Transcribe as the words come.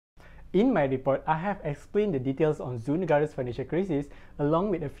In my report, I have explained the details on Zoo Negara's financial crisis along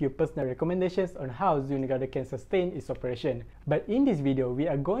with a few personal recommendations on how Zoo Negara can sustain its operation. But in this video, we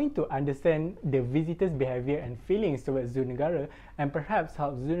are going to understand the visitors' behavior and feelings towards Zoo Negara and perhaps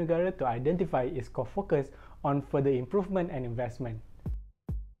help Zoo Negara to identify its core focus on further improvement and investment.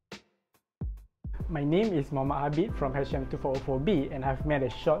 My name is Muhammad Habib from HM2404B and I've made a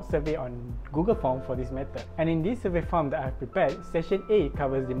short survey on Google Form for this method. And in this survey form that I've prepared, Section A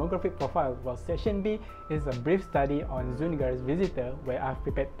covers demographic profile while Section B is a brief study on Zoo Negara's visitor where I've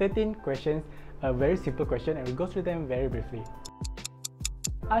prepared 13 questions, a very simple question, and we'll go through them very briefly.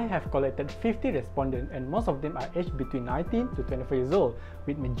 I have collected 50 respondents and most of them are aged between 19 to 24 years old,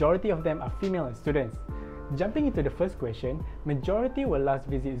 with majority of them are female and students. Jumping into the first question, majority will last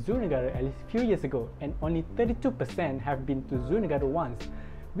visit Zoo Negara at least few years ago and only 32% have been to Zoo Negara once.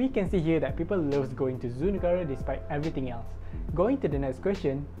 We can see here that people love going to Zoo Negara despite everything else. Going to the next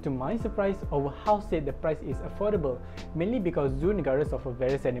question, to my surprise, over half said the price is affordable, mainly because Zoo Negaras offer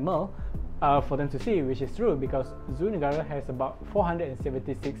various animals for them to see, which is true because Zoo Negara has about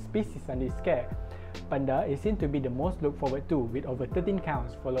 476 species under its care. Panda is seen to be the most looked forward to with over 13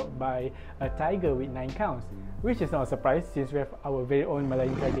 counts, followed by a tiger with 9 counts, which is not a surprise since we have our very own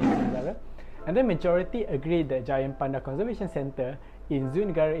Malayan tiger in Zoo Negara. And the majority agree that Giant Panda Conservation Center in Zoo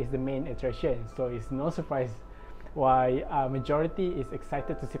Negara is the main attraction, so it's no surprise why majority is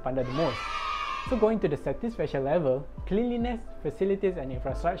excited to see panda the most. So going to the satisfaction level, cleanliness, facilities and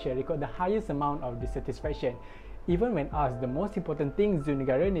infrastructure record the highest amount of dissatisfaction. Even when asked the most important things Zoo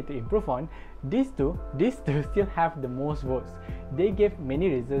Negara need to improve on, these two still have the most votes. They gave many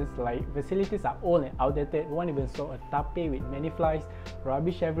reasons like facilities are old and outdated, one even saw a tape with many flies,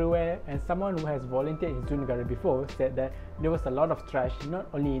 rubbish everywhere, and someone who has volunteered in Zoo Negara before said that there was a lot of trash not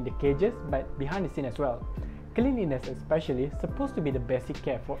only in the cages but behind the scene as well. Cleanliness especially supposed to be the basic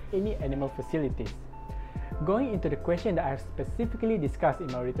care for any animal facilities. Going into the question that I have specifically discussed in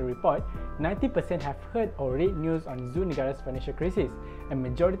my written report, 90% have heard or read news on Zoo Negara's financial crisis, and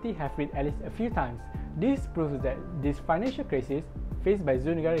majority have read at least a few times. This proves that this financial crisis faced by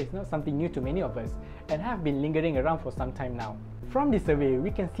Zoo Negara is not something new to many of us, and have been lingering around for some time now. From this survey,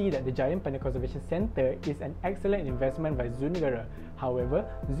 we can see that the Giant Panda Conservation Center is an excellent investment by Zoo Negara. However,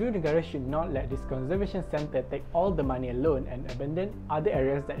 Zoo Negara should not let this conservation center take all the money alone and abandon other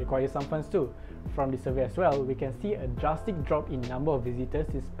areas that require some funds too. From this survey as well, we can see a drastic drop in number of visitors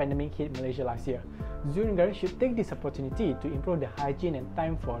since pandemic hit Malaysia last year. Zoo Negara should take this opportunity to improve the hygiene and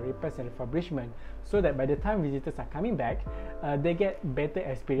time for repairs and refurbishment so that by the time visitors are coming back, they get better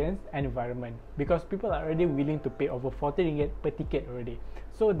experience and environment because people are already willing to pay over 40 ringgit per ticket already.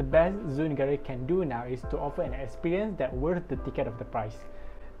 So the best Zoo Negara can do now is to offer an experience that worth the ticket of the price.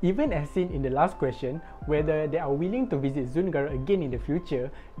 Even as seen in the last question, whether they are willing to visit Zoo Negara again in the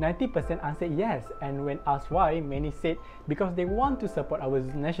future, 90% answered yes, and when asked why, many said because they want to support our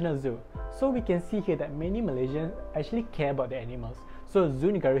national zoo. So we can see here that many Malaysians actually care about the animals, so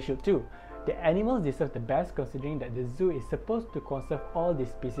Zoo Negara should too. The animals deserve the best considering that the zoo is supposed to conserve all these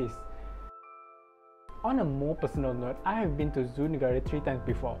species. On a more personal note, I have been to Zoo Negara 3 times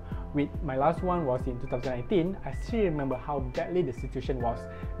before. With my last one was in 2019, I still remember how badly the situation was.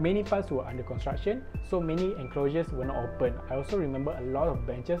 Many parts were under construction, so many enclosures were not open. I also remember a lot of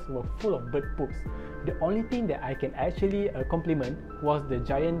benches were full of bird poops. The only thing that I can actually compliment was the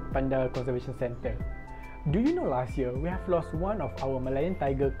Giant Panda Conservation Center. Do you know last year, we have lost one of our Malayan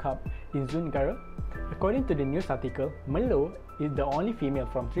tiger cub in Zoo Negara? According to the news article, Melo is the only female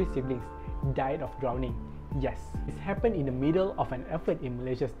from 3 siblings, died of drowning. Yes, this happened in the middle of an effort in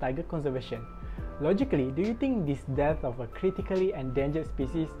Malaysia's tiger conservation. Logically, do you think this death of a critically endangered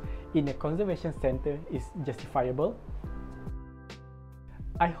species in a conservation center is justifiable?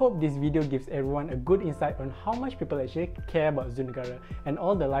 I hope this video gives everyone a good insight on how much people actually care about Zoo Negara and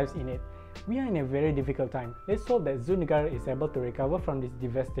all the lives in it. We are in a very difficult time. Let's hope that Zoo Negara is able to recover from this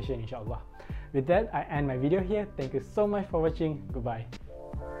devastation, inshallah. With that, I end my video here. Thank you so much for watching. Goodbye.